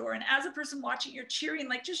knock on the door, and as a person watching, you're cheering,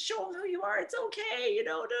 like, just show them who you are, it's okay, you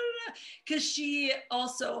know, because she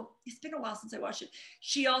also, it's been a while since I watched it,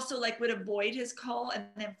 she also like would avoid his call, and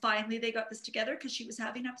then finally they got this together because she was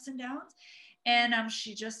having ups and downs, and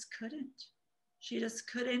she just couldn't,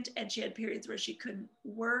 and she had periods where she couldn't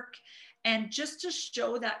work. And just to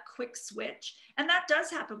show that quick switch, and that does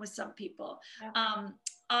happen with some people.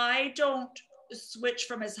 I don't switch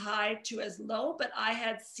from as high to as low, but I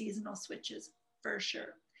had seasonal switches for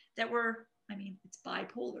sure that were, I mean, it's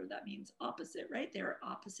bipolar, that means opposite, right? There are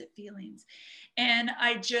opposite feelings. And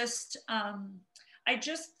I just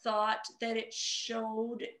thought that it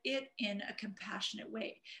showed it in a compassionate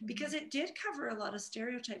way, because it did cover a lot of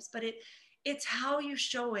stereotypes, but it's how you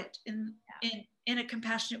show it in a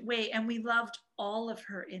compassionate way. And we loved all of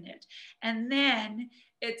her in it. And then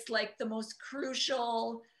it's like the most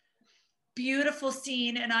crucial beautiful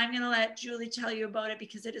scene, and I'm going to let Julie tell you about it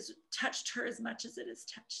because it has touched her as much as it has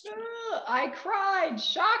touched me. I cried.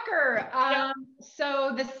 Shocker.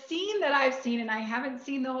 So the scene that I've seen, and I haven't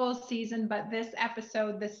seen the whole season, but this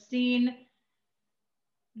episode, the scene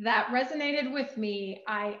that resonated with me,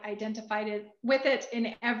 I identified with it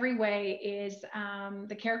in every way, is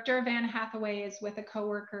the character of Anne Hathaway is with a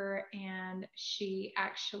coworker, and she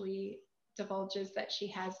actually divulges that she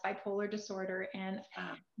has bipolar disorder. And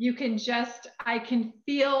I can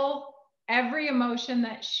feel every emotion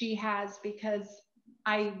that she has, because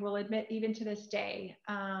I will admit, even to this day,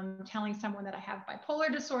 telling someone that I have bipolar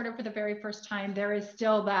disorder for the very first time, there is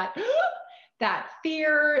still that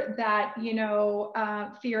fear, that,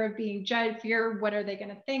 fear of being judged, fear, what are they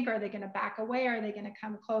going to think? Are they going to back away? Are they going to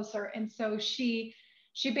come closer? And so she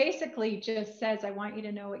basically just says, I want you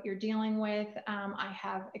to know what you're dealing with. I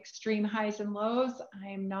have extreme highs and lows.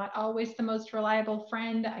 I'm not always the most reliable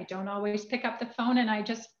friend. I don't always pick up the phone. And I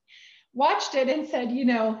just watched it and said,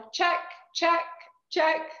 check, check,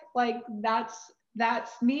 check. Like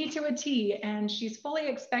that's me to a T. And she's fully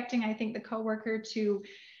expecting, I think, the coworker to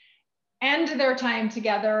end their time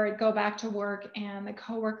together, go back to work, and the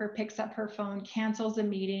coworker picks up her phone, cancels a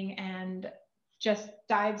meeting, and just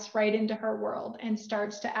dives right into her world and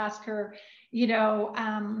starts to ask her,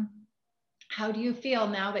 how do you feel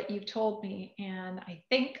now that you've told me? And I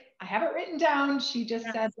think I have it written down. She just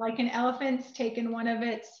said, like an elephant's taken one of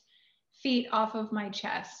its feet off of my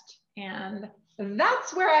chest. And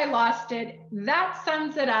that's where I lost it. That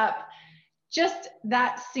sums it up, just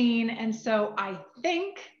that scene. And so I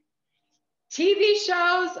think TV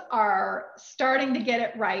shows are starting to get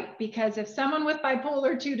it right, because if someone with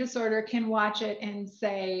bipolar 2 disorder can watch it and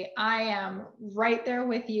say, I am right there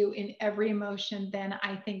with you in every emotion, then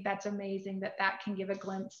I think that's amazing that can give a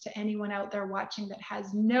glimpse to anyone out there watching that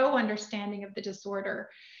has no understanding of the disorder.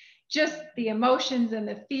 Just the emotions and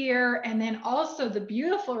the fear, and then also the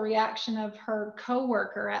beautiful reaction of her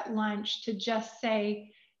coworker at lunch to just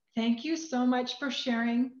say, thank you so much for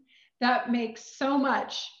sharing. That makes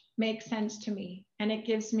sense to me, and it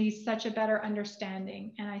gives me such a better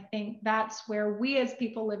understanding. And I think that's where we, as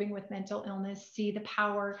people living with mental illness, see the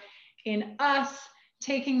power in us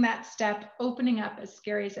taking that step, opening up, as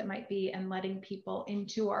scary as it might be, and letting people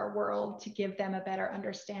into our world to give them a better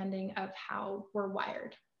understanding of how we're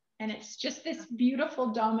wired. And it's just this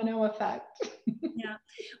beautiful domino effect. Yeah.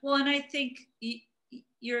 Well, and I think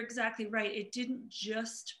you're exactly right. It didn't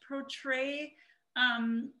just portray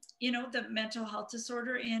the mental health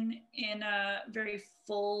disorder in a very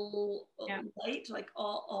full light, like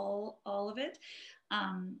all of it,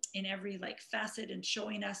 in every like facet, and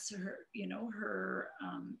showing us her in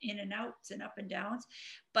and outs and up and downs.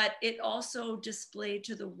 But it also displayed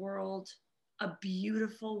to the world a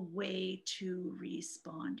beautiful way to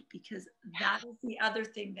respond, because that is the other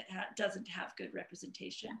thing that doesn't have good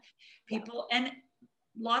representation. People, and a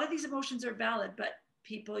lot of these emotions are valid, but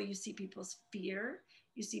you see people's fear,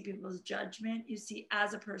 you see people's judgment, you see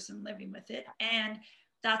as a person living with it. And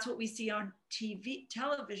that's what we see on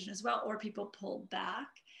television as well, or people pull back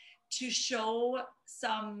to show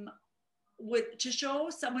someone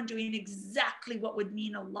doing exactly what would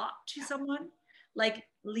mean a lot to someone, like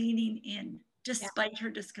leaning in despite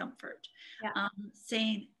her discomfort,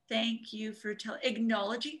 saying thank you for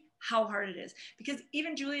acknowledging how hard it is. Because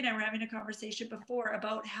even Julie and I were having a conversation before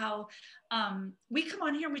about how we come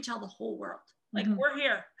on here and we tell the whole world, like, we're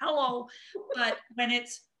here, hello. But when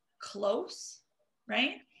it's close,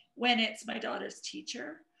 right? When it's my daughter's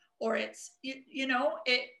teacher, or it's,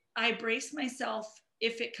 I brace myself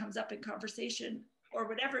if it comes up in conversation or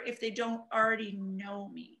whatever, if they don't already know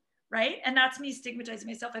me, right? And that's me stigmatizing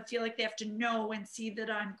myself. I feel like they have to know and see that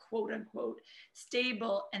I'm quote unquote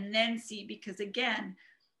stable, and then see, because again,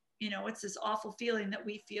 it's this awful feeling that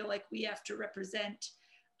we feel like we have to represent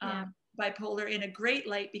bipolar in a great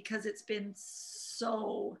light, because it's been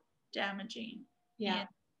so damaging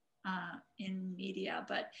in media.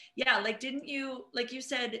 But didn't you, like you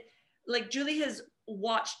said, like Julie has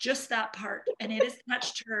watched just that part, and it has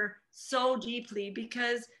touched her so deeply,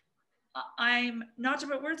 because I'm not to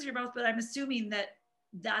put words in your mouth, but I'm assuming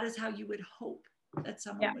that is how you would hope that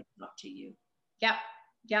someone would talk to you.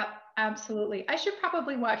 Yep, absolutely. I should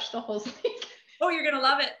probably watch the whole thing. Oh, you're gonna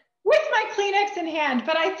love it. With my Kleenex in hand,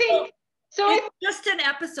 but I think it's just an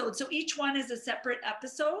episode, so each one is a separate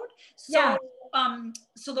episode. So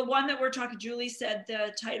so the one that we're talking, Julie said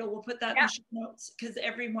the title, we'll put that in the show notes, because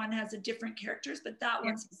everyone has a different characters, but that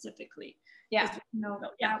one specifically. That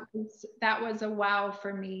was a wow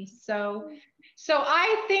for me. So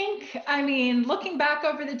I think, looking back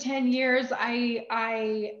over the 10 years,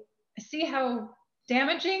 I see how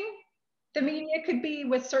damaging the media could be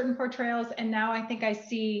with certain portrayals. And now I think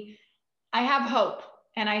I have hope,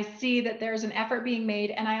 and I see that there's an effort being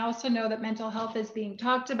made. And I also know that mental health is being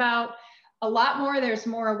talked about a lot more. There's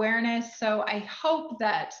more awareness. So I hope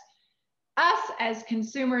that us as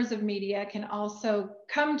consumers of media can also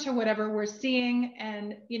come to whatever we're seeing.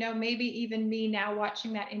 And, maybe even me now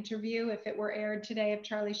watching that interview, if it were aired today of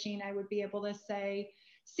Charlie Sheen, I would be able to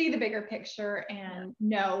see the bigger picture and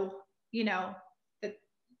know, that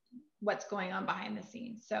what's going on behind the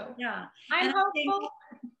scenes. So yeah, I'm hopeful.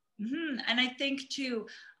 And I think too,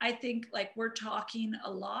 like we're talking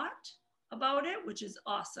a lot about it, which is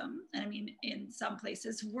awesome. And I mean, in some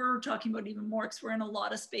places we're talking about even more because we're in a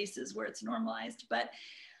lot of spaces where it's normalized. But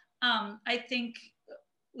I think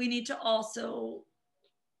we need to also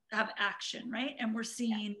have action, right? And we're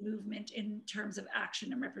seeing movement in terms of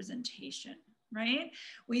action and representation, right?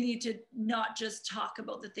 We need to not just talk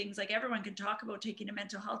about the things, like everyone can talk about taking a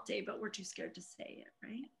mental health day, but we're too scared to say it,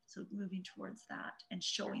 right? So moving towards that and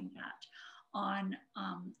showing that on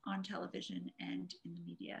television and in the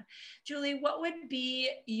media. Julie, what would be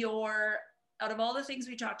out of all the things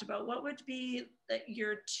we talked about, what would be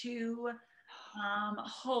your two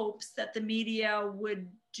hopes that the media would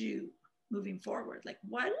do moving forward? Like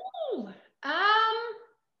what? Ooh,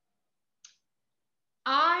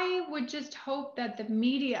 I would just hope that the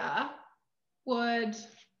media would,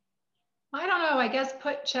 I don't know, I guess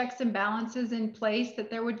put checks and balances in place, that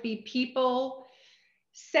there would be people,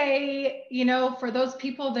 say, for those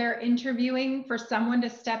people they're interviewing, for someone to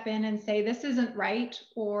step in and say, this isn't right,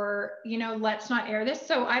 or, let's not air this.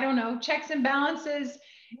 So I don't know, checks and balances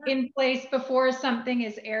in place before something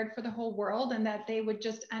is aired for the whole world, and that they would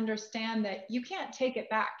just understand that you can't take it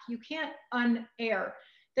back. You can't unair.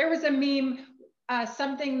 There was a meme,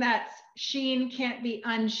 something that's Sheen can't be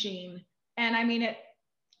unsheen. And I mean, it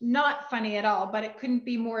not funny at all, but it couldn't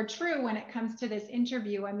be more true when it comes to this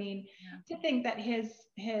interview. I mean, to think that his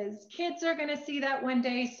kids are going to see that one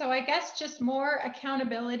day. So I guess just more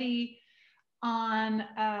accountability on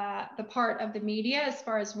the part of the media as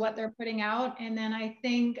far as what they're putting out. And then I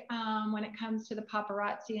think when it comes to the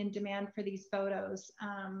paparazzi and demand for these photos,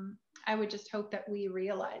 I would just hope that we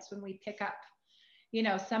realize when we pick up,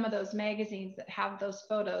 some of those magazines that have those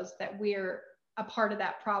photos, that we're a part of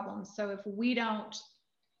that problem. So if we don't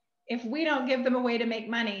give them a way to make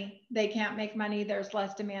money, they can't make money. There's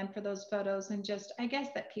less demand for those photos. And just, I guess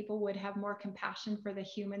that people would have more compassion for the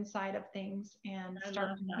human side of things and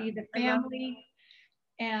start to see the family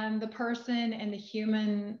and the person and the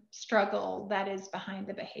human struggle that is behind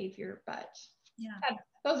the behavior. But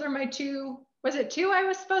those are my two. Was it two I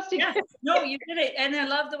was supposed to get? No, you did it. And I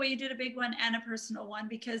love the way you did a big one and a personal one,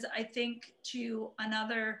 because I think too,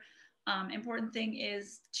 another important thing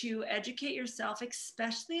is to educate yourself,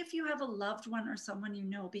 especially if you have a loved one or someone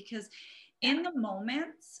because in the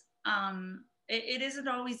moments, it isn't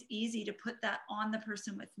always easy to put that on the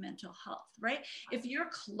person with mental health, right? If you're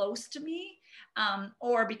close to me,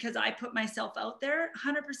 or because I put myself out there,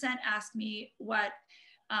 100% ask me what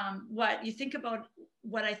you think about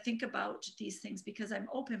what I think about these things, because I'm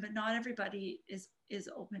open, but not everybody is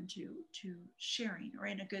open to sharing or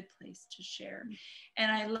in a good place to share.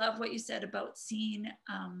 And I love what you said about seeing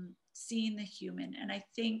the human. And I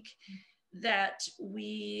think that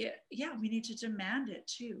we need to demand it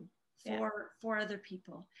too for other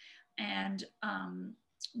people. And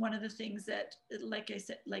one of the things that, like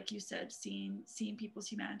you said, seeing people's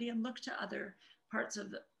humanity, and look to other parts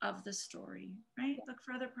of the story, right? Look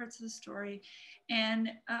for other parts of the story. And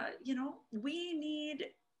we need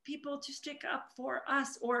people to stick up for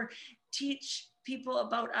us, or teach people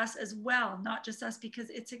about us as well, not just us, because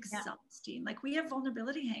it's exhausting. Like, we have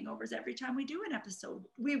vulnerability hangovers every time we do an episode.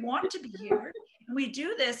 We want to be here and we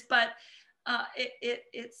do this, but it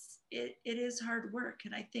is hard work.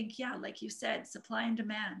 And I think, like you said, supply and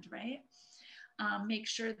demand, right? Make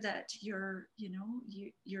sure that you're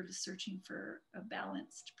searching for a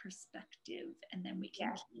balanced perspective, and then we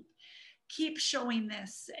can keep showing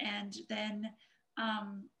this. And then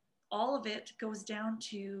all of it goes down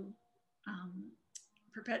to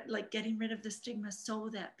like getting rid of the stigma, so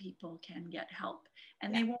that people can get help.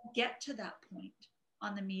 And they won't get to that point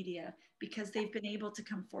on the media because they've been able to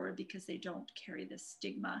come forward, because they don't carry the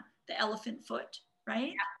stigma, the elephant foot,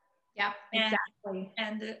 right? Yeah, exactly.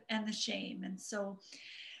 And the shame. And so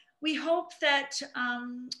we hope that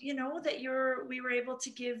that we were able to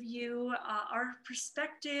give you our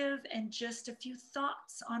perspective and just a few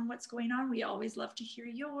thoughts on what's going on. We always love to hear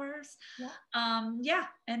yours.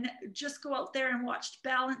 And just go out there and watch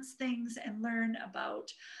Balance Things and learn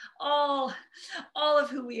about all of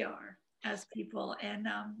who we are as people. And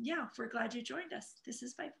we're glad you joined us. This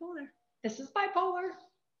is Bipolar. this is bipolar.